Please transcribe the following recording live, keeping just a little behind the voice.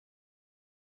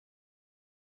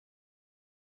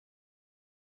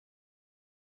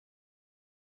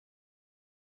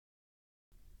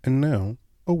And now,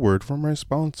 a word from our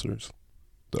sponsors.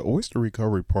 The Oyster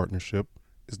Recovery Partnership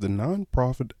is the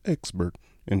nonprofit expert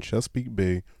in Chesapeake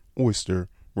Bay oyster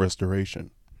restoration.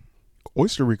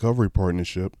 Oyster Recovery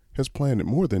Partnership has planted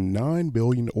more than 9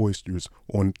 billion oysters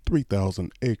on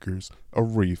 3,000 acres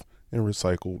of reef and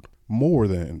recycled more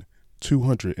than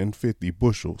 250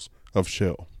 bushels of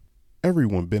shell.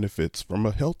 Everyone benefits from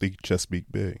a healthy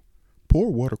Chesapeake Bay. Poor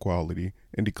water quality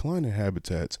and declining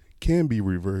habitats can be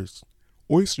reversed.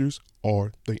 Oysters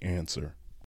are the answer.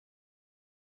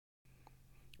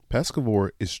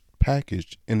 Pescavore is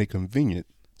packaged in a convenient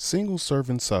single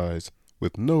serving size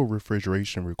with no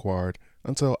refrigeration required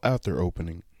until after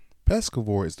opening.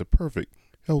 Pescavore is the perfect,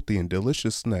 healthy, and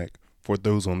delicious snack for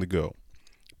those on the go.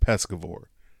 Pescavore,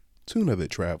 tuna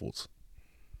that travels.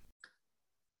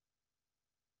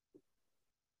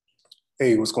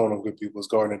 Hey, what's going on, good people? It's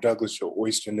Gardner Douglas, your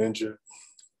Oyster Ninja.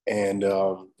 And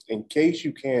in case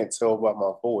you can't tell by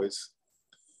my voice,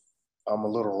 I'm a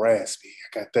little raspy.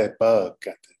 I got that bug.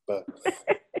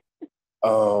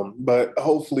 But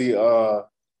hopefully,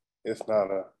 it's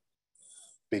not a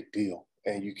big deal,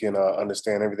 and you can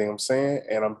understand everything I'm saying.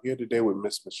 And I'm here today with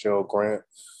Miss Michelle Grant.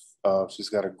 She's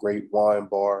got a great wine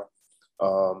bar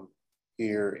um,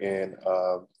 here, and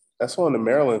that's on the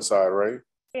Maryland side, right?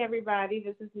 Hey everybody,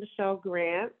 this is Michelle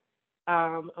Grant,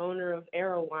 owner of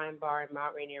Arrow Wine Bar in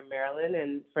Mount Rainier, Maryland.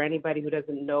 And for anybody who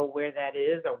doesn't know where that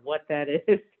is or what that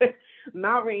is,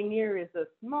 Mount Rainier is a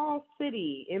small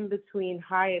city in between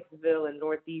Hyattsville and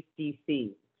Northeast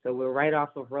DC. So we're right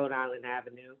off of Rhode Island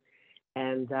Avenue,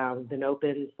 and been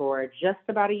open for just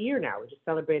about a year now. We just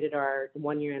celebrated our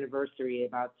 1 year anniversary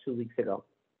about 2 weeks ago.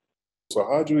 So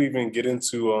how'd you even get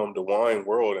into the wine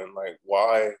world, and like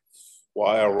why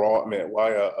a raw man,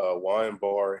 why a wine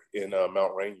bar in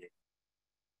Mount Rainier?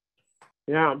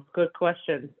 Yeah, good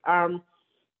question.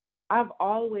 I've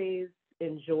always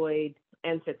enjoyed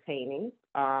entertaining.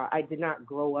 I did not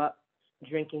grow up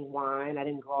drinking wine. I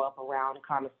didn't grow up around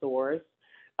connoisseurs.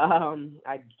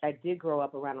 I did grow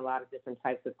up around a lot of different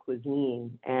types of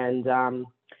cuisine, and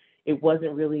it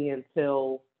wasn't really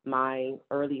until my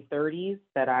early 30s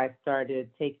that I started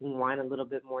taking wine a little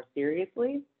bit more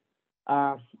seriously.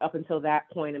 Up until that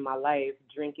point in my life,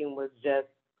 drinking was just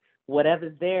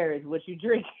whatever's there is what you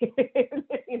drink,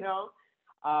 you know.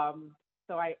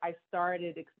 So I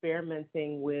started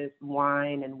experimenting with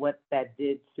wine and what that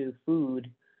did to food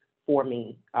for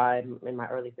me in my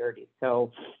early 30s.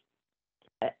 So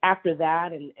after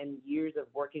that and years of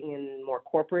working in more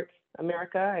corporate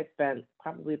America, I spent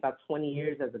probably about 20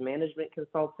 years as a management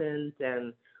consultant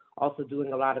and also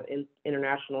doing a lot of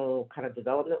international kind of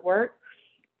development work.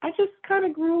 I just kind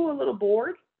of grew a little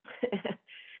bored.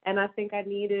 And I think I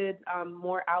needed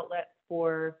more outlets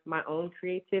for my own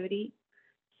creativity.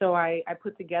 So I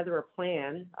put together a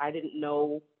plan. I didn't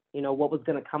know, what was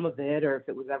going to come of it or if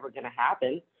it was ever going to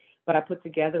happen. But I put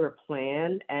together a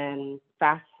plan, and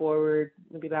fast forward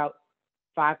maybe about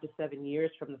 5 to 7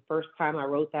 years from the first time I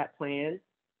wrote that plan,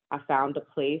 I found a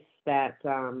place that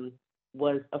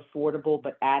was affordable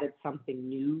but added something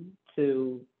new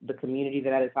to the community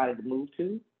that I decided to move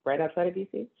to right outside of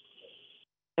DC.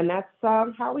 And that's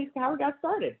how we got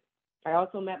started. I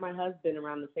also met my husband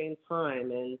around the same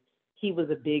time, and he was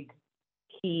a big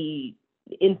key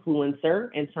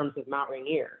influencer in terms of Mount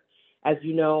Rainier. As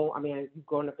you know, I mean, you've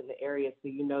grown up in the area, so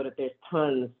you know that there's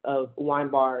tons of wine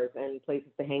bars and places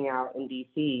to hang out in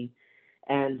DC.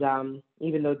 And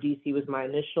even though DC was my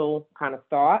initial kind of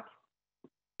thought,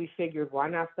 we figured why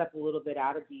not step a little bit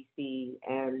out of DC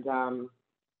and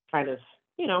kind of,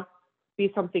 you know,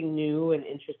 be something new and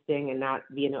interesting and not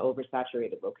be in an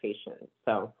oversaturated location.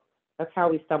 So that's how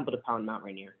we stumbled upon Mount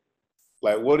Rainier.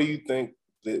 Like, what do you think?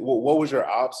 What was your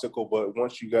obstacle? But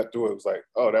once you got through it, it was like,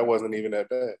 oh, that wasn't even that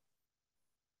bad.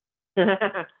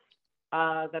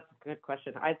 That's a good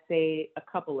question. I'd say a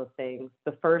couple of things.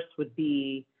 The first would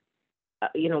be,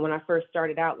 when I first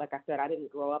started out, like I said, I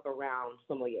didn't grow up around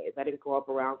sommeliers. I didn't grow up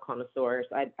around connoisseurs.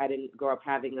 I didn't grow up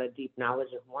having a deep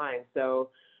knowledge of wine. So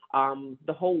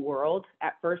the whole world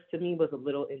at first to me was a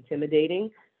little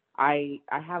intimidating. I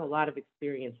have a lot of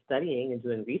experience studying and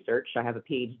doing research. I have a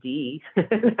PhD.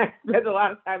 I spend a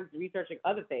lot of time researching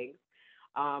other things.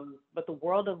 But the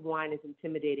world of wine is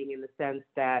intimidating in the sense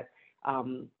that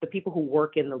the people who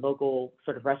work in the local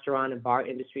sort of restaurant and bar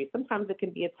industry, sometimes it can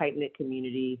be a tight knit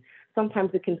community. Sometimes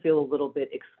it can feel a little bit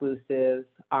exclusive.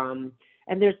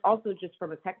 And there's also, just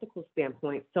from a technical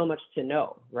standpoint, so much to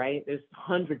know, right? There's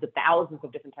hundreds of thousands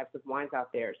of different types of wines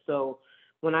out there. So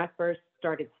when I first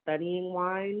started studying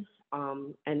wine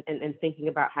and thinking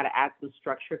about how to add some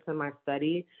structure to my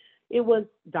study, it was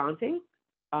daunting.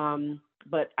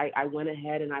 But I went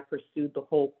ahead and I pursued the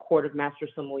whole Court of Master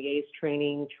Sommeliers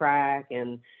training track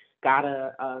and got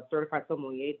a certified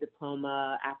sommelier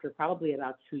diploma after probably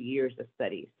about 2 years of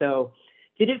study. So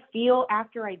did it feel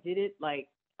after I did it like,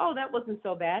 oh, that wasn't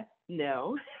so bad?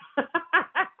 No.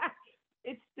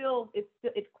 It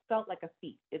felt like a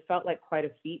feat. It felt like quite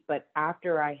a feat. But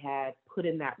after I had put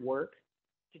in that work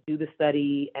to do the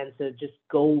study and to just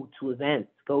go to events,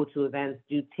 do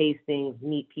tastings,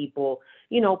 meet people,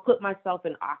 put myself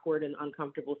in awkward and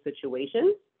uncomfortable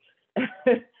situations.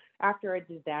 After I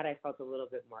did that, I felt a little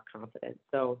bit more confident.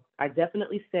 So I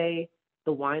definitely say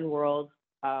the wine world,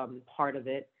 part of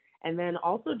it. And then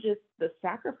also just the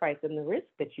sacrifice and the risk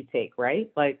that you take,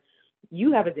 right? Like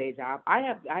you have a day job. I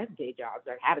have day jobs.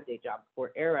 I had a day job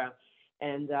before Era.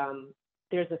 And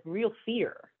there's a real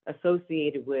fear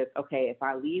associated with, okay, if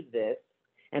I leave this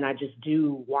and I just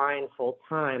do wine full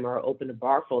time or open a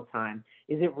bar full time,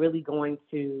 is it really going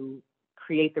to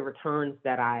create the returns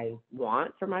that I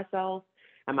want for myself?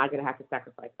 Am I going to have to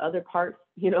sacrifice other parts,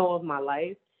 of my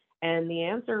life? And the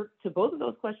answer to both of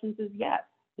those questions is yes,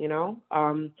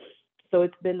 So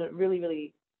it's been a really,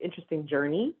 really interesting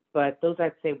journey, but those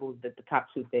I'd say were the top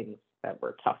two things that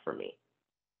were tough for me.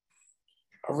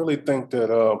 I really think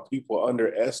that people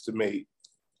underestimate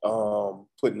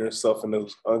putting themselves in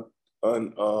those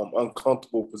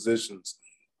uncomfortable positions,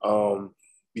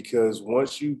 because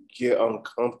once you get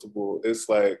uncomfortable, it's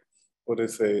like what they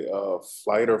say,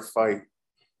 flight or fight.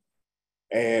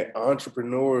 And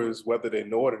entrepreneurs, whether they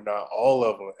know it or not, all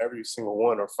of them, every single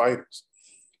one, are fighters.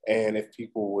 And if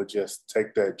people would just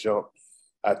take that jump,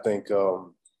 I think they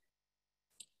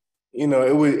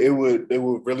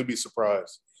would really be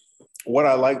surprised. What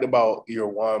I liked about your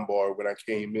wine bar when I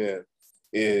came in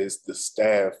is the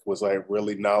staff was like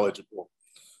really knowledgeable.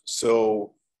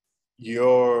 So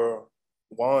your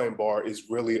wine bar is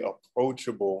really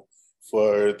approachable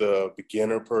for the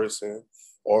beginner person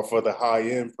or for the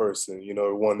high-end person,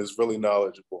 one that's really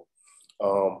knowledgeable.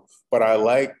 But I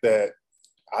like that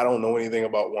I don't know anything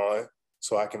about wine,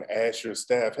 so I can ask your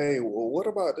staff, hey, well, what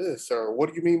about this? Or what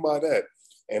do you mean by that?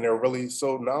 And they're really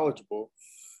so knowledgeable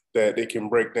that they can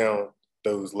break down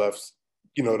those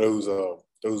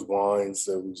those wines,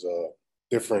 those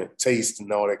different tastes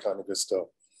and all that kind of good stuff.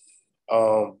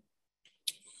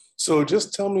 So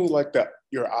just tell me like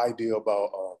your idea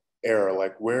about Era,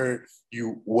 like what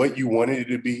you wanted it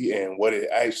to be and what it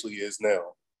actually is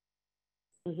now.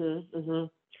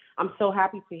 I'm so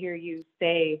happy to hear you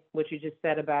say what you just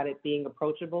said about it being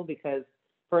approachable, because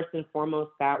first and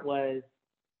foremost, that was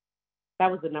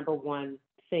the number one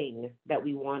thing that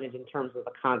we wanted in terms of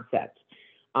the concept.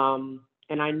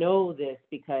 And I know this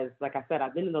because, like I said,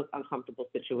 I've been in those uncomfortable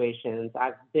situations.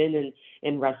 I've been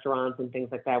in restaurants and things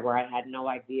like that where I had no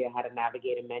idea how to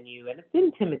navigate a menu, and it's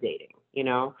intimidating,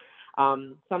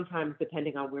 Sometimes,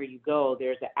 depending on where you go,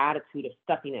 there's an attitude of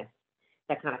stuffiness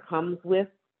that kind of comes with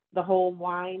the whole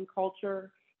wine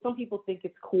culture. Some people think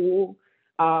it's cool.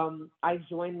 I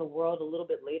joined the world a little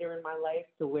bit later in my life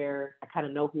to where I kind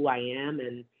of know who I am,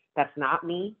 and that's not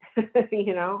me,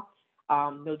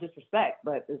 no disrespect,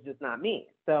 but it's just not me.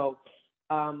 So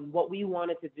what we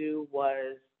wanted to do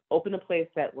was open a place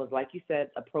that was, like you said,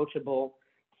 approachable.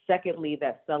 Secondly,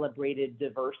 that celebrated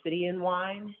diversity in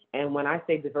wine. And when I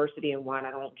say diversity in wine,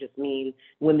 I don't just mean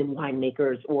women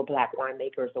winemakers or Black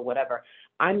winemakers or whatever.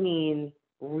 I mean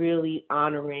really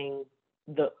honoring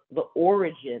the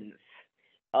origins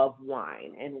of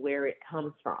wine and where it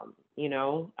comes from,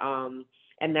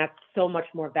 and that's so much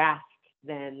more vast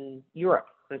than Europe.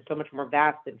 It's so much more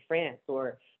vast than France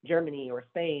or Germany or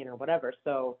Spain or whatever.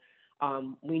 So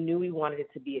we knew we wanted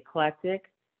it to be eclectic,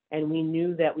 and we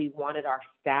knew that we wanted our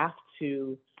staff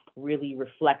to really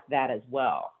reflect that as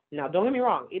well. Now, don't get me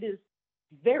wrong, it is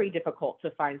very difficult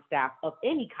to find staff of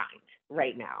any kind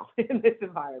right now in this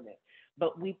environment,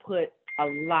 but we put a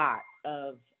lot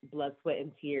of blood, sweat,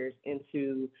 and tears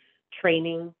into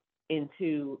training,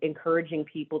 into encouraging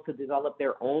people to develop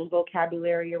their own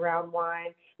vocabulary around wine.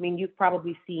 I mean, you've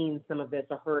probably seen some of this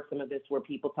or heard some of this where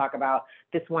people talk about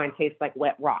this wine tastes like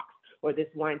wet rocks, or this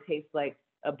wine tastes like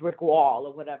a brick wall,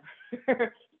 or whatever.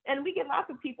 And we get lots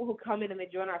of people who come in and they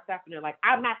join our staff and they're like,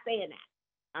 I'm not saying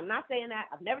that. I'm not saying that.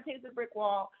 I've never tasted a brick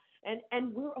wall.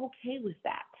 And we're okay with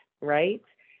that, right?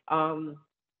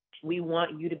 We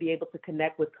want you to be able to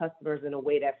connect with customers in a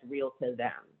way that's real to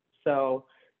them. So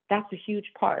that's a huge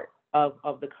part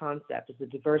of the concept, is the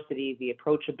diversity, the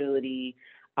approachability,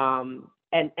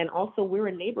 and also we're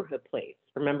a neighborhood place.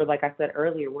 Remember, like I said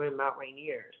earlier, we're in Mount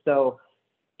Rainier. So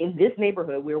in this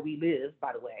neighborhood where we live,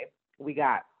 by the way, we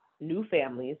got new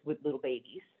families with little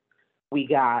babies. We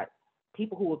got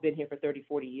people who have been here for 30,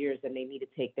 40 years and they need to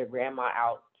take their grandma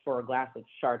out for a glass of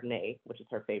Chardonnay, which is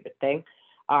her favorite thing.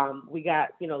 We got,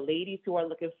 ladies who are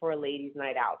looking for a ladies'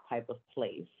 night out type of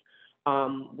place.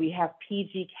 We have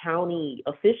PG County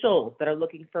officials that are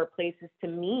looking for places to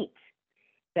meet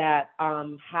that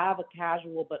have a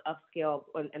casual but upscale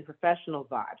and professional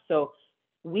vibe. So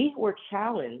we were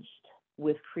challenged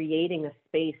with creating a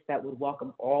space that would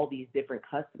welcome all these different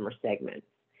customer segments.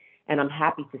 And I'm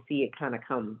happy to see it kind of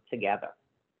come together.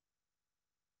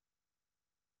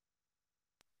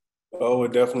 I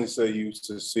would definitely say you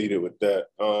succeeded with that.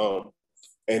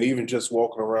 And even just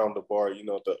walking around the bar,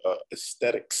 the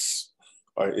aesthetics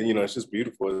are, it's just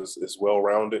beautiful. It's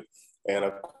well-rounded. And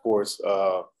of course,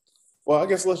 well, I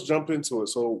guess let's jump into it.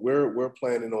 So we're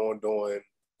planning on doing,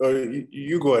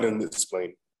 you go ahead and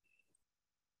explain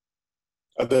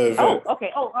the event. Oh,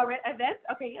 okay. Oh, all right. Events?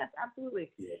 Okay, yes,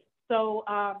 absolutely. Yeah. So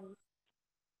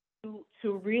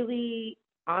to really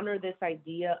honor this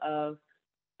idea of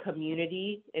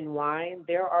community in wine,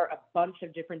 there are a bunch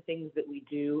of different things that we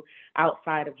do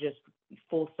outside of just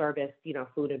full service,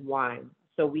 food and wine.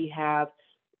 So we have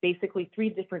basically 3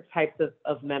 different types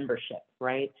of membership,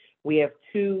 right? We have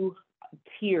 2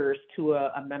 tiers to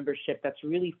a membership that's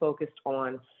really focused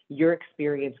on your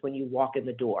experience when you walk in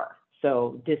the door.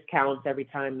 So discounts every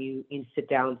time you sit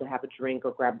down to have a drink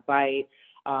or grab a bite,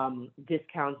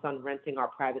 discounts on renting our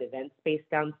private event space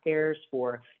downstairs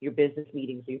for your business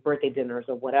meetings, your birthday dinners,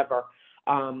 or whatever.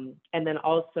 And then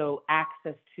also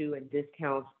access to and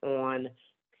discounts on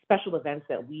special events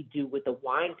that we do with the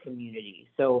wine community.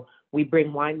 So we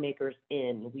bring winemakers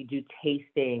in, we do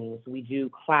tastings, we do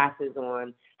classes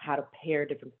on how to pair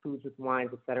different foods with wines,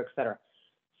 et cetera, et cetera.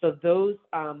 So those,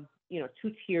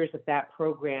 2 tiers of that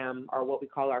program are what we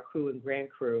call our crew and grand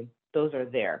crew. Those are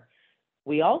there.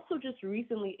 We also just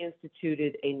recently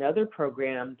instituted another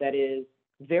program that is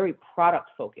very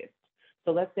product focused.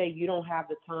 So let's say you don't have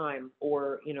the time,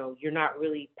 or you're not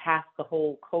really past the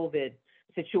whole COVID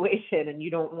situation and you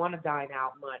don't want to dine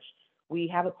out much. We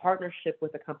have a partnership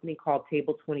with a company called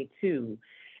Table 22,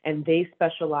 and they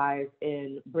specialize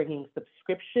in bringing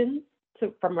subscriptions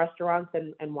from restaurants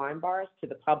and wine bars to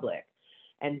the public.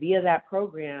 And via that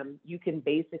program, you can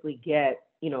basically get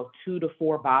 2 to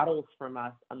 4 bottles from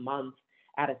us a month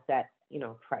at a set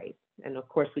price. And of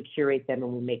course, we curate them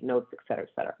and we make notes, et cetera,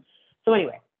 et cetera. So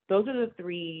anyway, those are the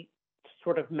 3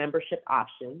 sort of membership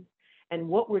options. And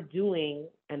what we're doing,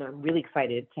 and I'm really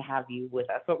excited to have you with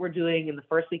us, what we're doing in the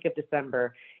first week of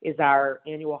December is our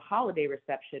annual holiday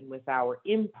reception with our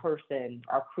in-person,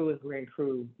 our crew and grand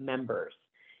crew members.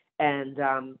 And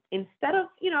instead of,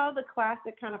 the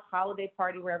classic kind of holiday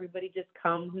party where everybody just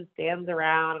comes and stands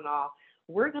around and all,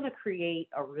 we're going to create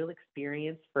a real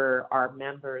experience for our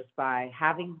members by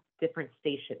having different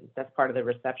stations that's part of the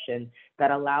reception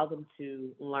that allow them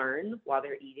to learn while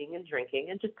they're eating and drinking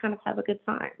and just kind of have a good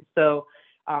time. So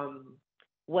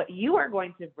what you are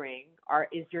going to bring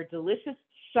is your delicious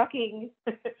shucking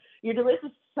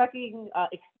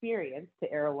experience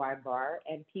to Arrow Wine Bar,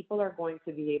 and people are going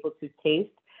to be able to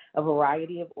taste a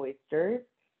variety of oysters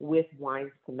with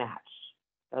wines to match.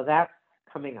 So that's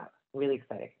coming up. Really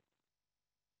exciting.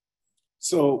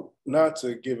 So not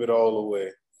to give it all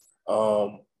away,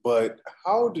 but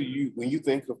how do you, when you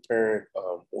think of pairing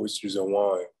oysters and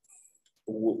wine,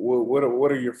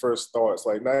 what are your first thoughts?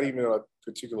 Like not even a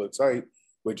particular type,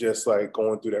 but just like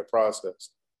going through that process.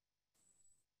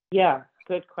 Yeah,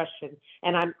 good question.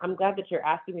 And I'm glad that you're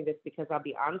asking me this, because I'll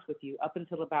be honest with you, up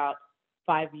until about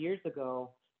 5 years ago,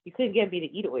 you couldn't get me to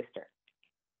eat an oyster.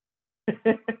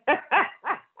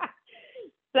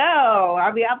 So,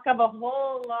 I've come a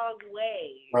whole long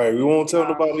way. All right, we won't tell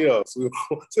nobody else.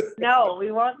 No,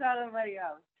 we won't tell nobody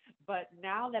else. But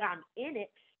now that I'm in it,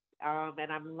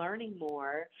 and I'm learning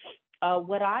more,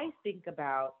 what I think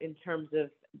about in terms of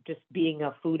just being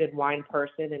a food and wine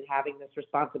person and having this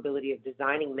responsibility of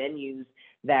designing menus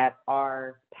that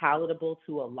are palatable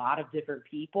to a lot of different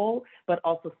people, but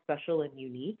also special and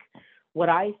unique, what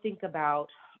I think about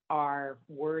are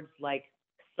words like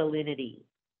salinity,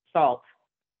 salt.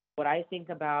 What I think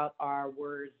about are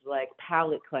words like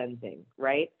palate cleansing,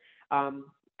 right?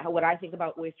 What I think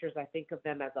about oysters, I think of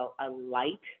them as a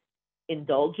light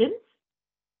indulgence,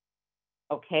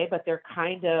 okay? But they're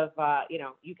kind of,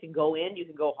 you can go in, you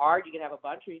can go hard, you can have a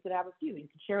bunch, or you could have a few. You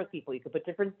can share with people. You can put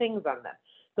different things on them.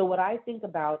 So what I think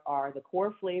about are the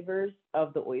core flavors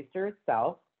of the oyster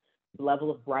itself, level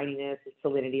of brininess,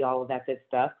 salinity, all of that good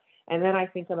stuff. And then I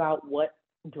think about what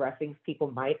dressings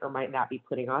people might or might not be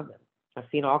putting on them. I've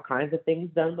seen all kinds of things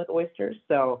done with oysters,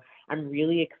 so I'm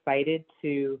really excited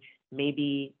to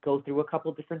maybe go through a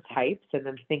couple different types and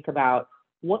then think about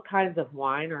what kinds of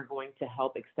wine are going to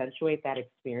help accentuate that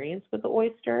experience with the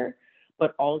oyster,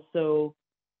 but also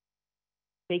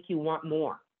make you want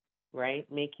more, right?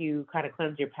 Make you kind of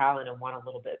cleanse your palate and want a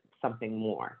little bit something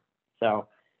more. So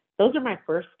those are my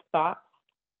first thoughts.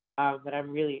 But I'm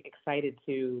really excited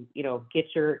to, get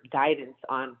your guidance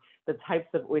on the types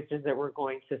of oysters that we're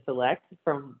going to select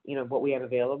from, what we have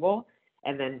available,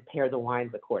 and then pair the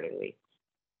wines accordingly.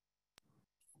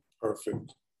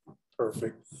 Perfect.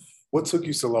 What took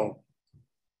you so long?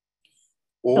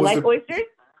 Oysters?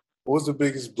 What was the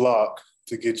biggest block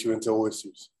to get you into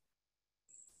oysters?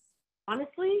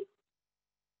 Honestly,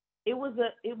 it was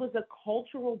a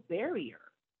cultural barrier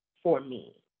for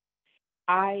me.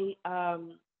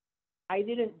 I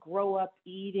didn't grow up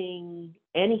eating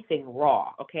anything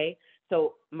raw, okay?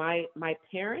 So my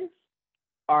parents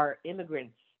are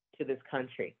immigrants to this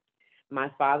country.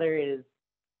 My father is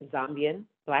Zambian,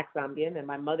 Black Zambian, and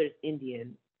my mother's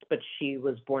Indian, but she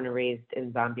was born and raised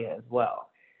in Zambia as well.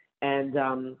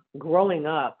 And growing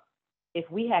up,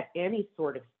 if we had any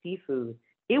sort of seafood,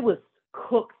 it was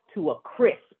cooked to a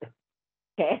crisp,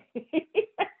 okay?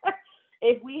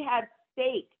 If we had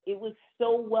steak, it was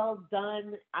so well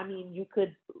done. I mean, you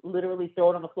could literally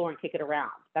throw it on the floor and kick it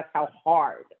around. That's how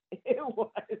hard it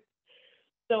was.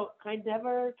 So I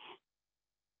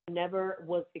never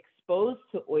was exposed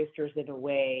to oysters in a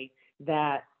way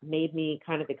that made me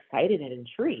kind of excited and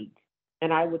intrigued.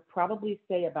 And I would probably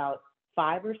say about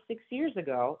 5 or 6 years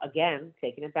ago, again,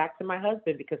 taking it back to my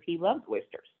husband because he loves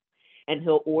oysters. And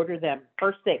he'll order them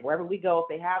first thing, wherever we go. If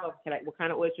they have them, what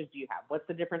kind of oysters do you have? What's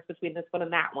the difference between this one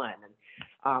and that one?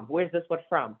 And where's this one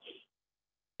from?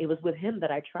 It was with him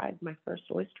that I tried my first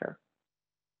oyster.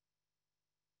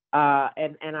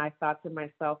 And I thought to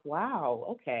myself, wow,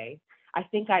 okay.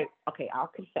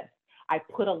 I'll confess. I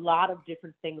put a lot of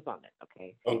different things on it,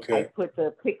 okay? Okay. I put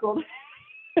the pickled.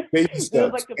 Baby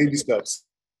steps. Baby steps.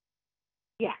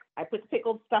 Yeah, I put the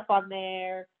pickled stuff on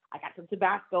there. I got some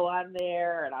Tabasco on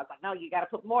there, and I was like, no, you got to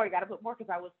put more, because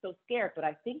I was so scared. But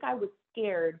I think I was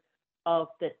scared of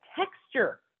the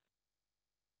texture.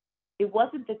 It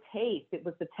wasn't the taste, it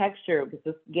was the texture. It was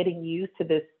just getting used to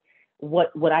this,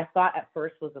 what I thought at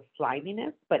first was a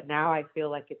sliminess, but now I feel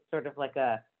like it's sort of like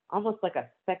almost like a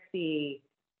sexy,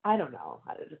 I don't know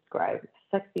how to describe it,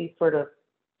 sexy sort of.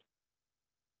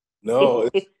 No,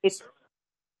 it's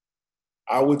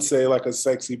I would say like a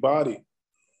sexy body.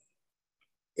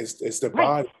 It's the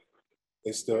body.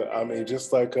 It's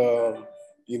just like the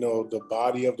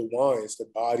body of the wine. It's the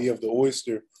body of the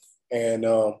oyster, and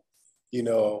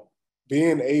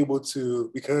being able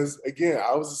to, because again,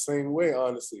 I was the same way.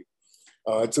 Honestly,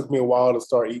 it took me a while to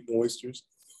start eating oysters,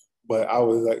 but I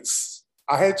was like,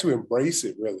 I had to embrace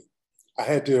it. Really, I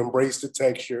had to embrace the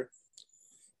texture,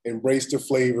 embrace the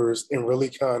flavors, and really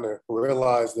kind of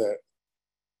realize that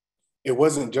it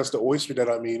wasn't just the oyster that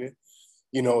I'm eating.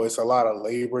 It's a lot of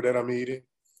labor that I'm eating.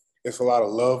 It's a lot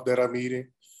of love that I'm eating.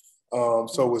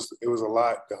 So it was a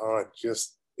lot behind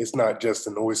it's not just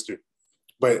an oyster,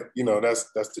 but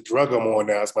that's the drug I'm on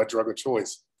now. It's my drug of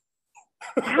choice.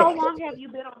 How long have you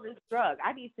been on this drug?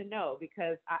 I need to know,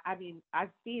 because I mean,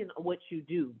 I've seen what you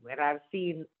do, and I've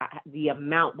seen the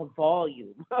amount, the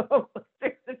volume of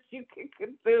oysters that you can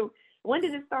consume. When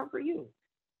did it start for you?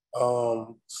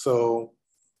 So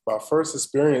my first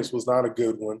experience was not a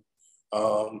good one.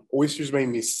 Oysters made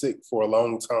me sick for a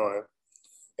long time,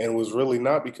 and it was really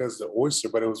not because of the oyster,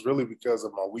 but it was really because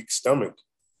of my weak stomach.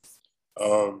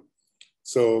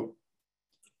 So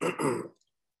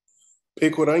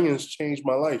pickled onions changed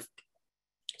my life.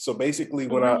 So basically,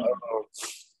 when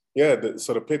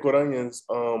the pickled onions,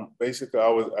 basically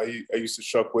I used to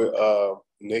shop with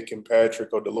Nick and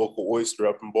Patrick of the local oyster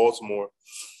up in Baltimore,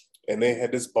 and they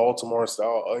had this Baltimore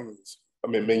style onions.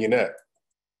 Mignonette.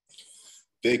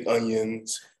 Big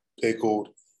onions, pickled.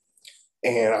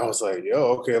 And I was like,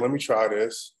 yo, okay, let me try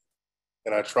this.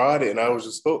 And I tried it, and I was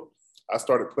just hooked. I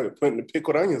started putting the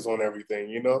pickled onions on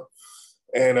everything,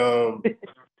 And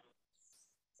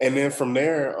and then from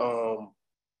there,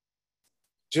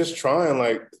 just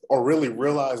trying or really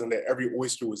realizing that every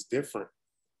oyster was different.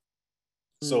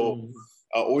 So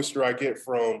an oyster I get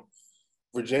from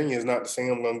Virginia is not the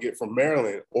same I'm going to get from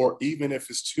Maryland. Or even if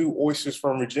it's 2 oysters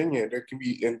from Virginia, they can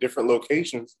be in different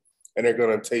locations and they're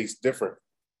going to taste different.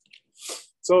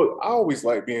 So I always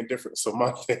like being different. So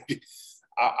my thing,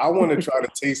 I want to try to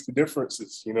taste the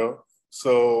differences,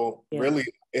 So really,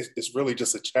 it's really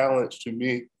just a challenge to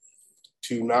me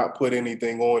to not put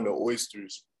anything on the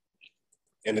oysters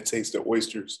and to taste the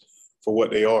oysters for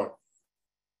what they are.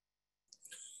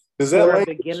 For a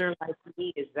beginner like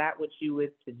me, is that what you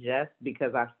would suggest?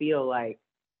 Because I feel like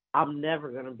I'm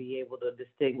never going to be able to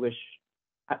distinguish.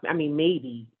 I mean,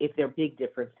 maybe if there are big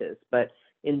differences, but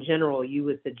in general, you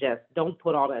would suggest don't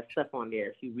put all that stuff on there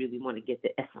if you really want to get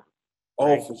the essence,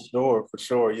 Oh, right? for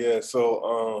sure. Yeah.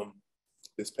 So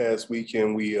this past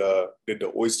weekend we did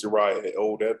the oyster ride at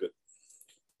Old Ebbitt.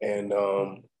 And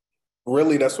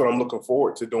really that's what I'm looking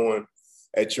forward to doing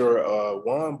at your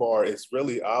wine bar. It's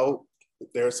really out.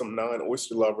 There are some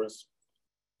non-oyster lovers.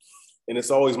 And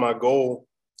it's always my goal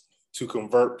to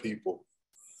convert people.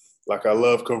 Like I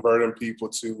love converting people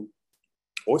to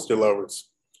oyster lovers,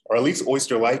 or at least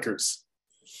oyster likers.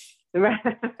 Right.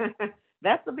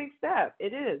 That's a big step.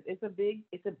 It is. It's a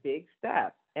big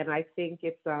step. And I think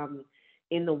it's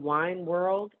in the wine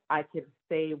world, I can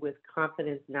say with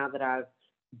confidence now that I've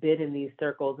been in these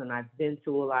circles and I've been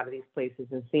to a lot of these places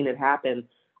and seen it happen.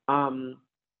 Um,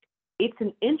 it's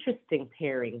an interesting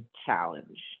pairing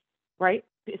challenge, right?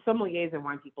 Sommeliers and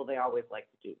wine people, they always like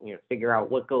to do, figure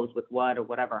out what goes with what or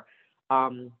whatever.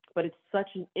 But it's such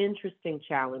an interesting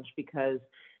challenge because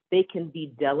they can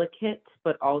be delicate,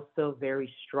 but also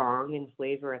very strong in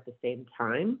flavor at the same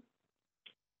time.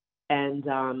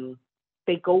 And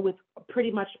they go with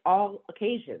pretty much all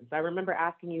occasions. I remember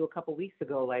asking you a couple weeks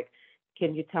ago, like,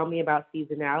 can you tell me about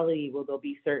seasonality? Will there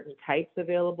be certain types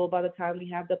available by the time we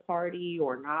have the party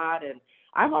or not? And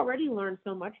I've already learned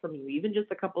so much from you, even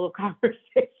just a couple of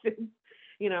conversations,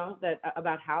 that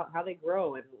about how they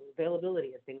grow and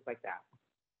availability and things like that.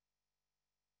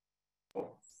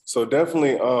 So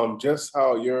definitely, just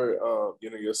how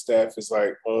your staff is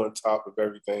like on top of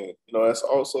everything. That's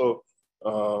also,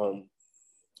 um,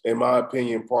 in my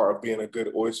opinion, part of being a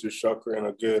good oyster shucker and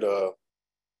a good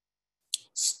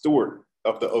steward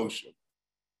of the ocean.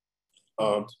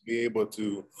 To be able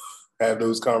to have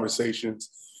those conversations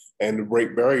and to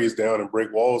break barriers down and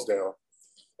break walls down.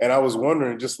 And I was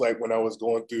wondering, just like when I was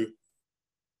going through,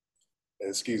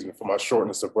 excuse me for my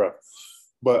shortness of breath,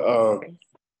 but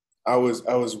I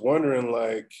was wondering,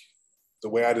 like, the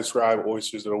way I describe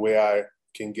oysters or the way I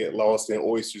can get lost in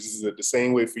oysters, is it the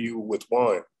same way for you with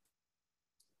wine?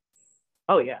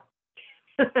 Oh yeah.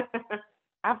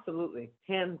 Absolutely,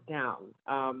 hands down.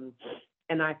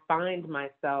 And I find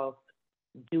myself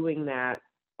doing that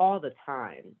all the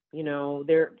time.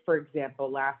 For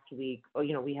example, last week,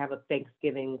 we have a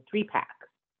Thanksgiving 3-pack,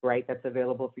 right? That's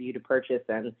available for you to purchase.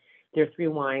 And there are 3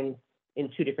 wines in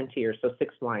 2 different tiers, so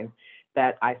 6 wines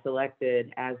that I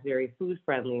selected as very food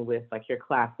friendly with like your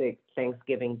classic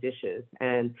Thanksgiving dishes.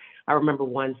 And I remember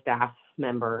one staff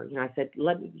member, I said,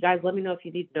 let me know if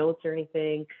you need notes or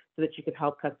anything so that you could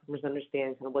help customers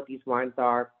understand kind of what these wines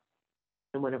are.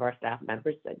 And one of our staff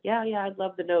members said, yeah, I'd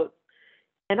love the notes.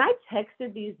 And I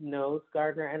texted these notes,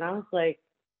 Gardner, and I was like,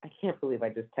 I can't believe I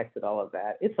just texted all of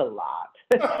that. It's a lot.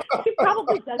 She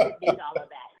probably doesn't need all of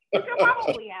that. She'll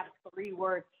probably have 3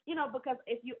 words, because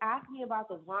if you ask me about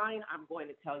the wine, I'm going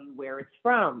to tell you where it's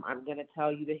from. I'm going to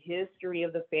tell you the history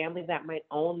of the family that might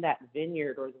own that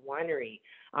vineyard or the winery.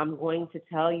 I'm going to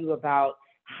tell you about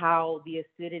how the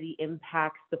acidity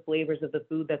impacts the flavors of the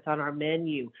food that's on our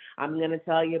menu. I'm going to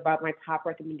tell you about my top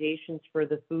recommendations for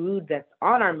the food that's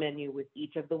on our menu with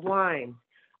each of the wines.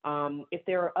 If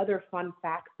there are other fun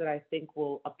facts that I think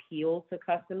will appeal to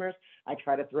customers, I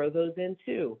try to throw those in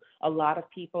too. A lot of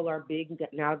people are big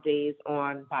nowadays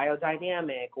on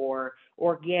biodynamic or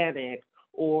organic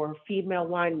or female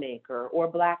winemaker or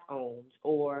Black owned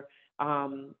or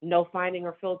no finding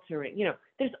or filtering.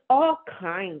 There's all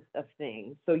kinds of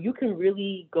things. So you can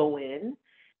really go in.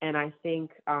 And I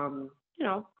think,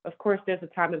 of course, there's a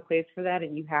time and place for that.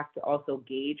 And you have to also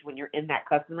gauge when you're in that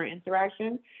customer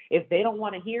interaction. If they don't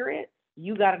want to hear it,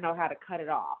 you got to know how to cut it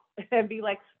off and be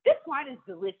like, this wine is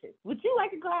delicious. Would you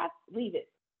like a glass? Leave it.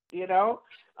 There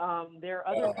are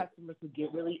other customers who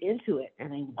get really into it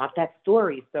and they want that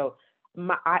story. So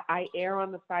I err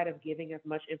on the side of giving as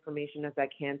much information as I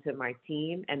can to my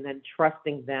team and then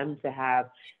trusting them to have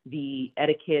the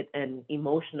etiquette and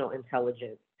emotional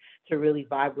intelligence to really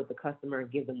vibe with the customer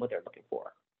and give them what they're looking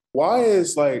for. Why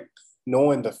is like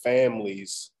knowing the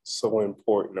families so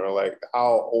important, or like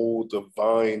how old the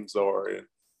vines are and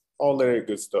all that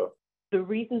good stuff? The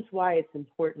reasons why it's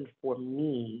important for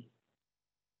me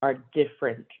are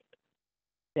different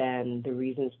than the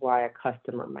reasons why a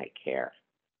customer might care.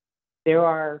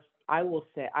 I will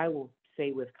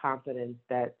say with confidence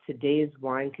that today's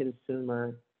wine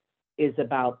consumer is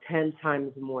about 10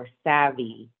 times more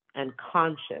savvy and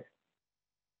conscious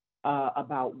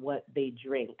about what they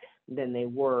drink than they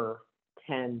were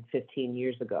 10, 15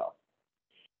 years ago.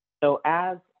 So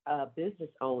as a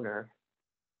business owner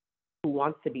who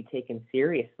wants to be taken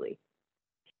seriously,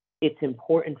 it's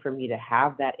important for me to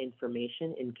have that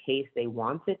information in case they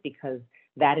want it, because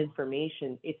that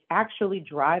information, it's actually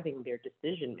driving their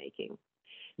decision making.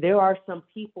 There are some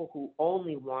people who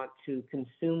only want to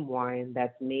consume wine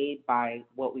that's made by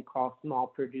what we call small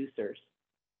producers,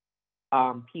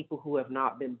 people who have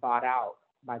not been bought out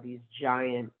by these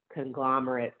giant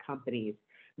conglomerate companies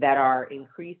that are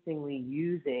increasingly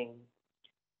using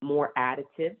more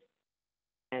additives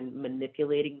and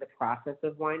manipulating the process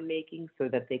of winemaking so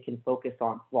that they can focus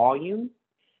on volume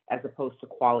as opposed to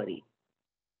quality.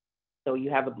 So you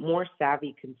have a more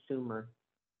savvy consumer.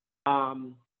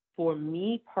 Um, for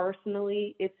me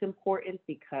personally, it's important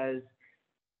because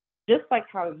just like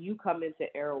how you come into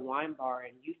Era Wine Bar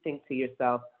and you think to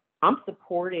yourself, I'm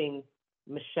supporting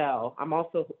Michelle. I'm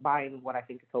also buying what I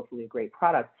think is hopefully a great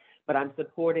product, but I'm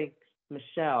supporting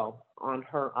Michelle on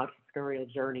her entrepreneurial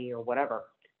journey or whatever.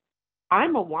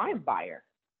 I'm a wine buyer.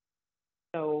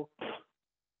 So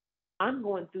I'm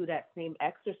going through that same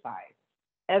exercise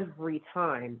every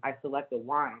time I select a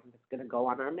wine that's going to go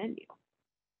on our menu.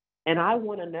 And I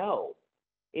want to know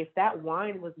if that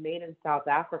wine was made in South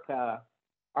Africa,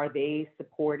 are they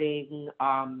supporting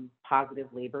positive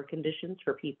labor conditions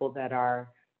for people that are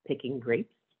picking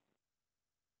grapes?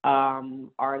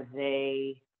 Are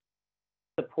they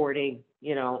supporting,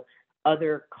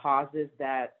 other causes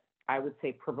that I would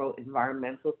say promote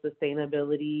environmental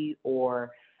sustainability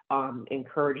or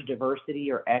encourage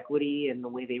diversity or equity in the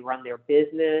way they run their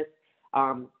business?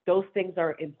 Those things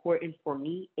are important for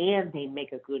me, and they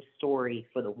make a good story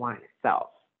for the wine itself.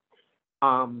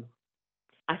 Um,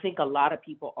 I think a lot of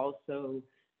people also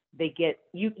they get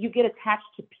you get attached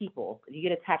to people, you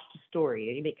get attached to story,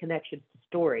 and you make connections to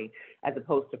story as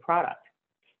opposed to product.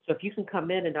 So if you can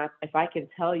come in and if I can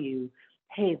tell you,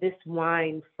 hey, this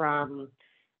wine from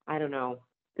I don't know,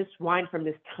 this wine from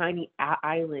this tiny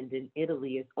island in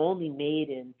Italy is only made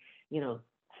in, you know,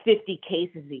 50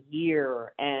 cases a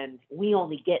year, and we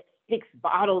only get 6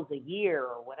 bottles a year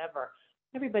or whatever.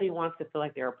 Everybody wants to feel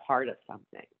like they're a part of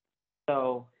something.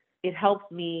 So it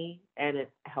helps me and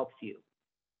it helps you.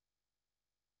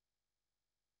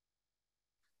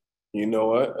 You know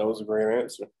what? That was a great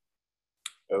answer.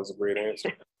 That was a great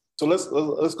answer. So let's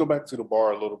go back to the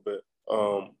bar a little bit.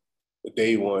 The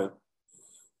day one.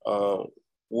 Um,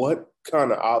 what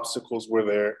kind of obstacles were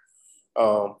there?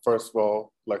 First of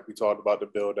all, like we talked about the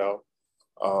build out,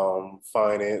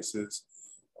 finances,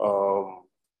 um,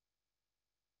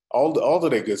 all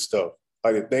of that good stuff.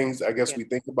 Like the things I guess Yeah. we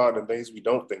think about and things we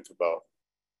don't think about.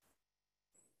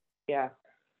 Yeah.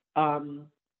 Um,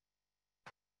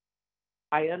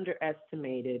 I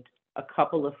underestimated a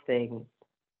couple of things.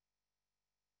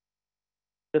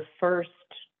 The first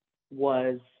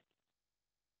was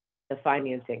the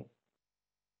financing.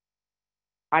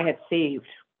 I had saved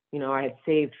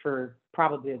for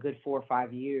probably a good 4 or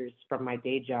 5 years from my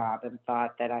day job and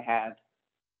thought that I had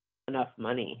enough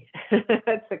money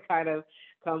to kind of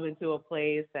come into a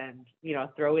place and,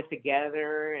 throw it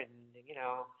together and, you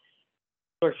know,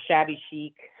 sort of shabby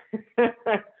chic.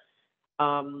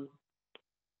 um,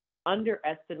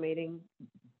 Underestimating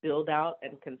build out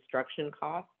and construction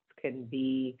costs can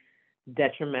be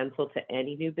detrimental to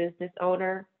any new business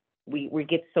owner. We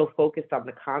get so focused on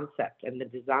the concept and the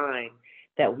design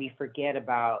that we forget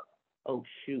about, oh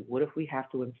shoot, what if we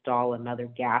have to install another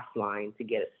gas line to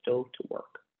get a stove to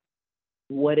work?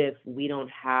 What if we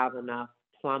don't have enough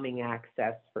plumbing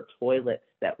access for toilets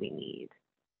that we need?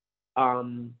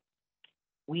 Um,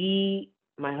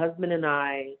 my husband and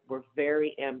I were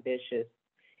very ambitious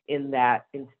in that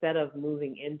instead of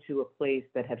moving into a place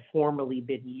that had formerly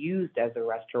been used as a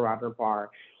restaurant or bar,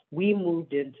 we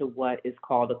moved into what is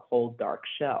called a cold dark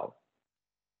shell.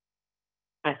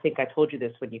 I think I told you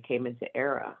this when you came into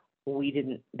Era.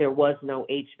 There was no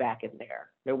HVAC in there.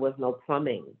 There was no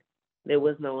plumbing. There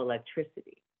was no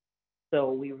electricity.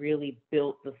 So we really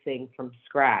built the thing from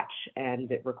scratch,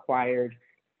 and it required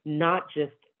not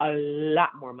just a lot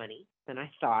more money than I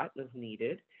thought was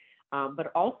needed,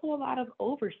 but also a lot of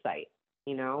oversight.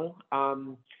 You know,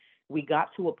 we got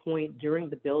to a point during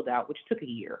the build out, which took a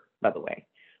year, by the way.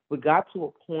 We got to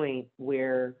a point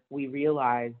where we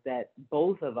realized that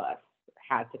both of us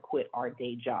had to quit our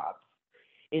day jobs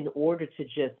in order to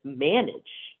just manage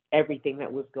everything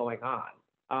that was going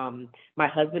on. My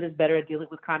husband is better at dealing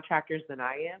with contractors than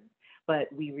I am, but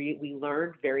we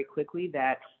learned very quickly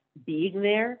that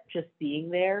just being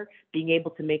there, being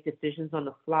able to make decisions on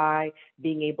the fly,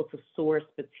 being able to source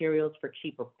materials for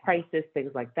cheaper prices,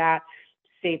 things like that,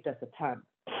 saved us a ton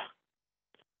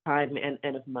time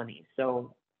and of money.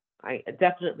 So I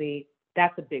definitely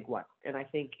that's a big one. And I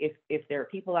think if there are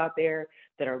people out there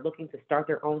that are looking to start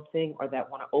their own thing or that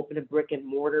want to open a brick and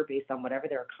mortar based on whatever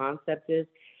their concept is,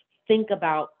 think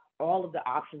about all of the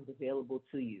options available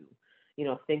to you.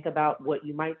 Think about what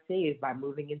you might save by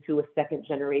moving into a second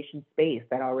generation space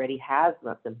that already has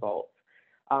nuts and bolts.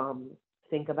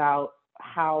 Think about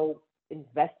how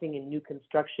investing in new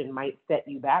construction might set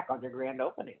you back on your grand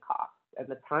opening costs and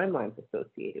the timelines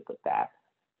associated with that.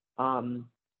 I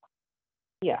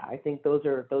think those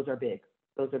are big.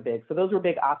 Those are big. So those were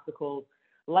big obstacles.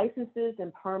 Licenses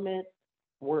and permits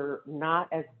were not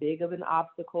as big of an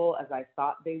obstacle as I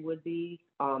thought they would be.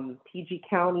 PG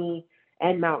County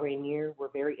and Mount Rainier were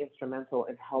very instrumental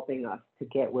in helping us to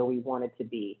get where we wanted to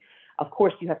be. Of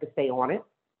course, you have to stay on it,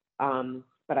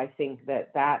 but I think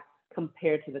that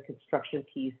compared to the construction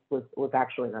piece was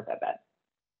actually not that bad.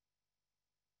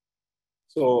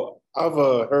 So I've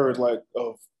heard like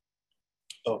of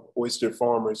oyster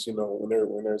farmers,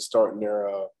 when they're starting their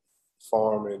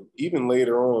farm, and even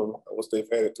later on, once they've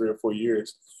had it 3 or 4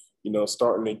 years,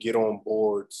 starting to get on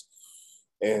boards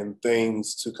and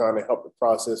things to kind of help the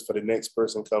process for the next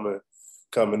person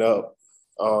coming up.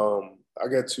 I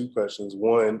got 2 questions.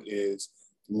 One is,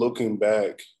 looking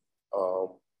back,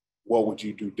 what would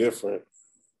you do different?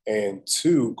 And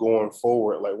 2, going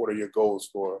forward, like, what are your goals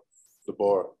for the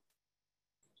bar?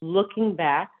 Looking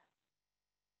back,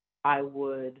 I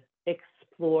would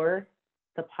explore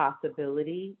the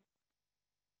possibility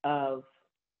of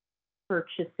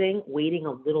waiting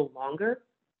a little longer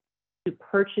to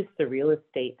purchase the real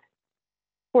estate.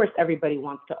 Of course, everybody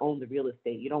wants to own the real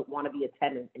estate. You don't want to be a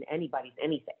tenant in anybody's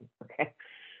anything, okay?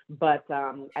 But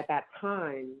at that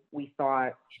time, we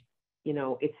thought,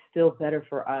 it's still better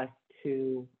for us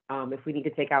to, if we need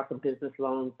to take out some business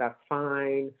loans, that's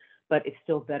fine, but it's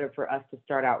still better for us to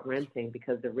start out renting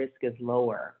because the risk is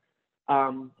lower.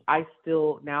 I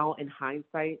still, now in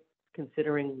hindsight,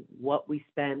 considering what we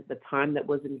spent, the time that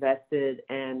was invested,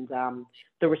 and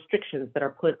the restrictions that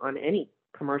are put on any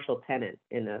commercial tenant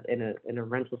in a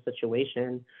rental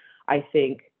situation, I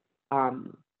think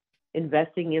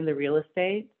investing in the real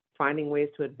estate, finding ways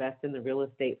to invest in the real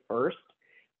estate first,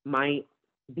 might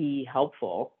be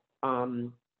helpful.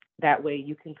 That way,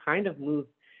 you can kind of move.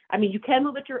 I mean, you can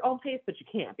move at your own pace, but you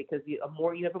can't because you have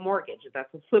a mortgage.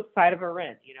 That's the flip side of a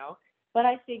rent, But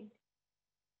I think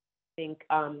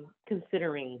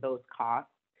considering those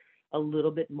costs a little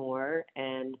bit more,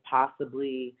 and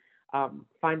possibly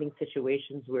finding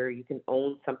situations where you can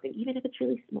own something, even if it's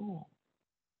really small.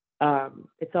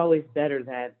 It's always better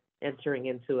than entering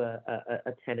into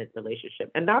a tenant relationship.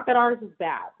 And not that ours is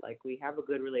bad. Like, we have a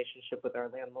good relationship with our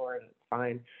landlord and it's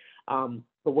fine.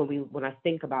 But when I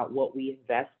think about what we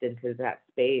invest into that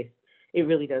space, it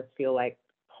really does feel like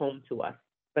home to us.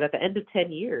 But at the end of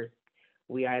 10 years,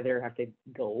 we either have to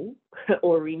go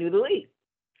or renew the lease.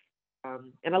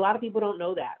 And a lot of people don't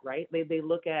know that, right? They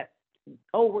look at,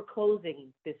 oh, we're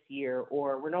closing this year,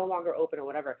 or we're no longer open, or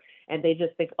whatever. And they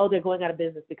just think, oh, they're going out of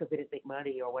business because they didn't make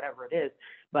money or whatever it is.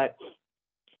 But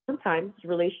sometimes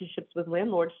relationships with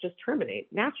landlords just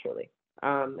terminate naturally.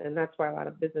 And that's why a lot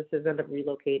of businesses end up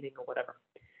relocating or whatever.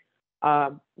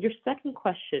 Your second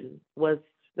question was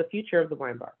the future of the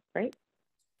wine bar, right?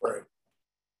 Right.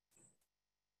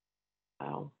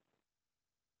 Wow.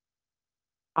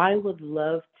 I would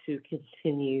love to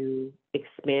continue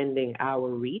expanding our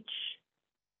reach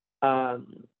to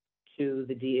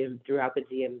throughout the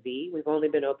DMV. We've only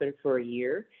been open for a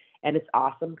year, and it's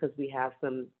awesome because we have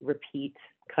some repeat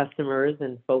customers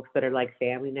and folks that are like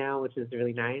family now, which is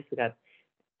really nice. We got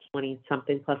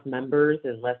 20-something plus members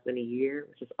in less than a year,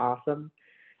 which is awesome.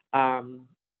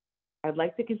 I'd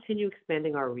like to continue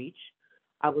expanding our reach.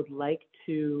 I would like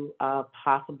to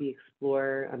possibly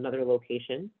explore another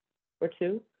location or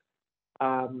 2.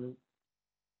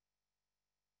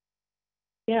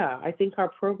 I think our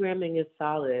programming is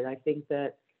solid. I think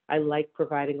that I like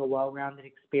providing a well-rounded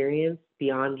experience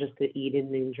beyond just the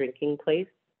eating and drinking place.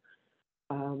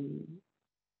 And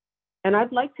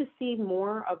I'd like to see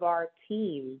more of our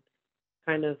team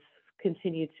kind of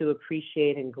continue to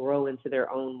appreciate and grow into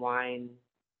their own wine,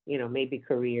 maybe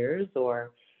careers,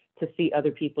 or to see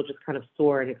other people just kind of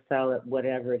soar and excel at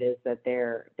whatever it is that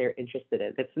they're interested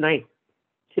in. It's nice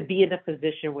to be in a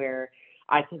position where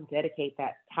I can dedicate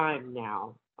that time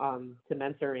now to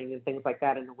mentoring and things like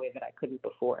that in a way that I couldn't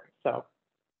before. So,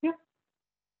 yeah.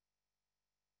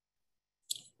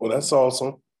 Well, that's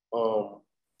awesome.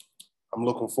 I'm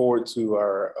looking forward to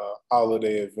our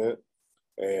holiday event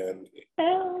and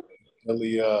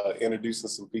really introducing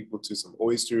some people to some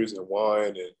oysters and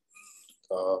wine,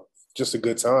 and just a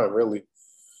good time, really.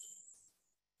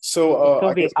 So it's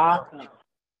gonna be awesome.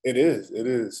 It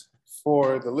is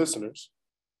for the listeners.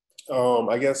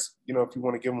 I guess, if you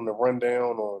want to give them a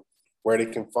rundown on where they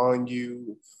can find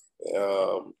you,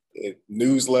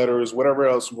 newsletters, whatever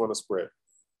else you want to spread.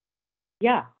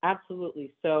 Yeah,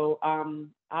 absolutely. So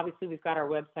obviously we've got our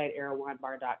website,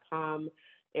 arrowwinebar.com.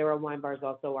 Arrow Wine Bar is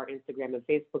also our Instagram and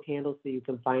Facebook handle, so you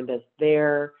can find us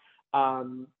there.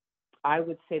 I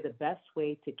would say the best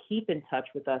way to keep in touch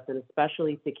with us, and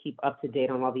especially to keep up to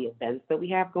date on all the events that we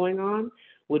have going on,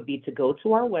 would be to go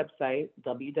to our website,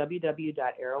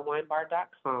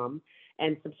 www.arrowwinebar.com,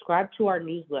 and subscribe to our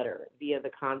newsletter via the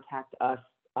Contact Us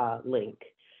link.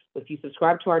 If you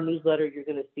subscribe to our newsletter, you're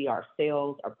going to see our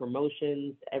sales, our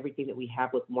promotions, everything that we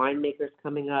have with winemakers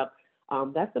coming up.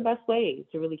 That's the best way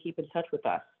to really keep in touch with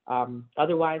us.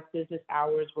 Otherwise, business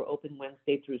hours, we're open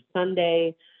Wednesday through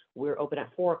Sunday. We're open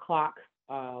at 4 o'clock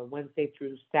Wednesday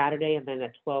through Saturday, and then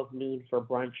at 12 noon for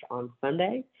brunch on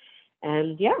Sunday.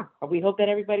 And yeah, we hope that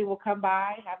everybody will come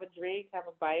by, have a drink, have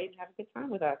a bite, have a good time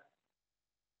with us.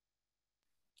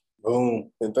 Boom.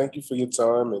 And thank you for your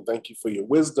time, and thank you for your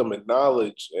wisdom and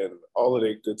knowledge and all of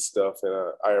that good stuff.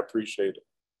 And I appreciate it.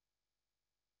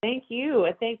 Thank you.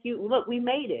 And thank you. Look, we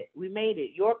made it. We made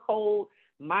it. Your cold,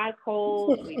 my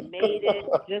cold. We made it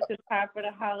just in time for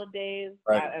the holidays.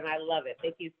 Right. And I love it.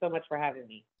 Thank you so much for having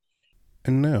me.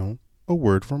 And now, a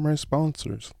word from our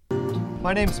sponsors.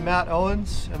 My name's Matt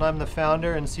Owens, and I'm the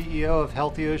founder and CEO of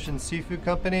Healthy Ocean Seafood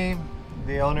Company,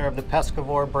 the owner of the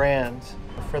Pescavore brand.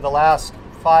 For the last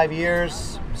 5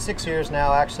 years, 6 years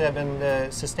now, actually, I've been the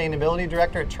sustainability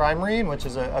director at Trimarine, which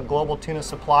is a global tuna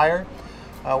supplier.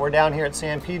 We're down here at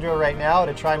San Pedro right now at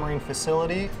a Trimarine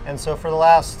facility. And so for the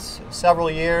last several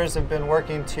years, I've been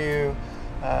working to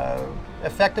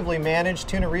effectively manage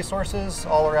tuna resources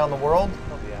all around the world.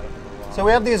 So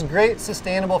we have these great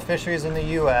sustainable fisheries in the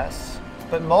US,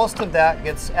 but most of that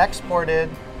gets exported,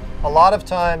 a lot of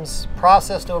times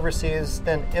processed overseas,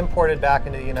 then imported back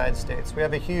into the United States. We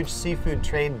have a huge seafood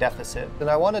trade deficit. And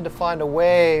I wanted to find a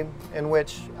way in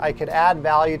which I could add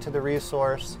value to the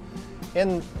resource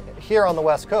here on the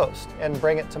West Coast and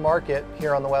bring it to market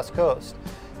here on the West Coast.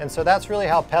 And so that's really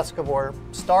how Pescavore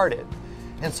started.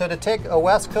 And so to take a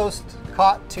West Coast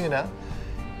caught tuna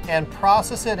and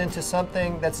process it into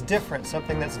something that's different,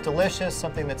 something that's delicious,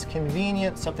 something that's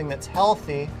convenient, something that's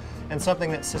healthy, and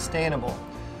something that's sustainable.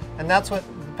 And that's what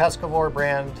the Pescavore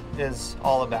brand is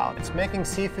all about. It's making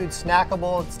seafood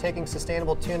snackable, it's taking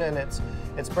sustainable tuna and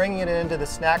it's bringing it into the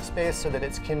snack space so that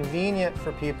it's convenient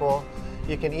for people.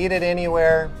 You can eat it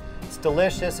anywhere, it's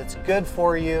delicious, it's good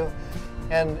for you,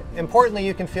 and importantly,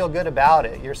 you can feel good about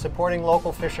it. You're supporting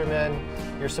local fishermen,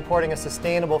 you're supporting a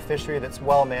sustainable fishery that's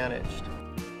well managed.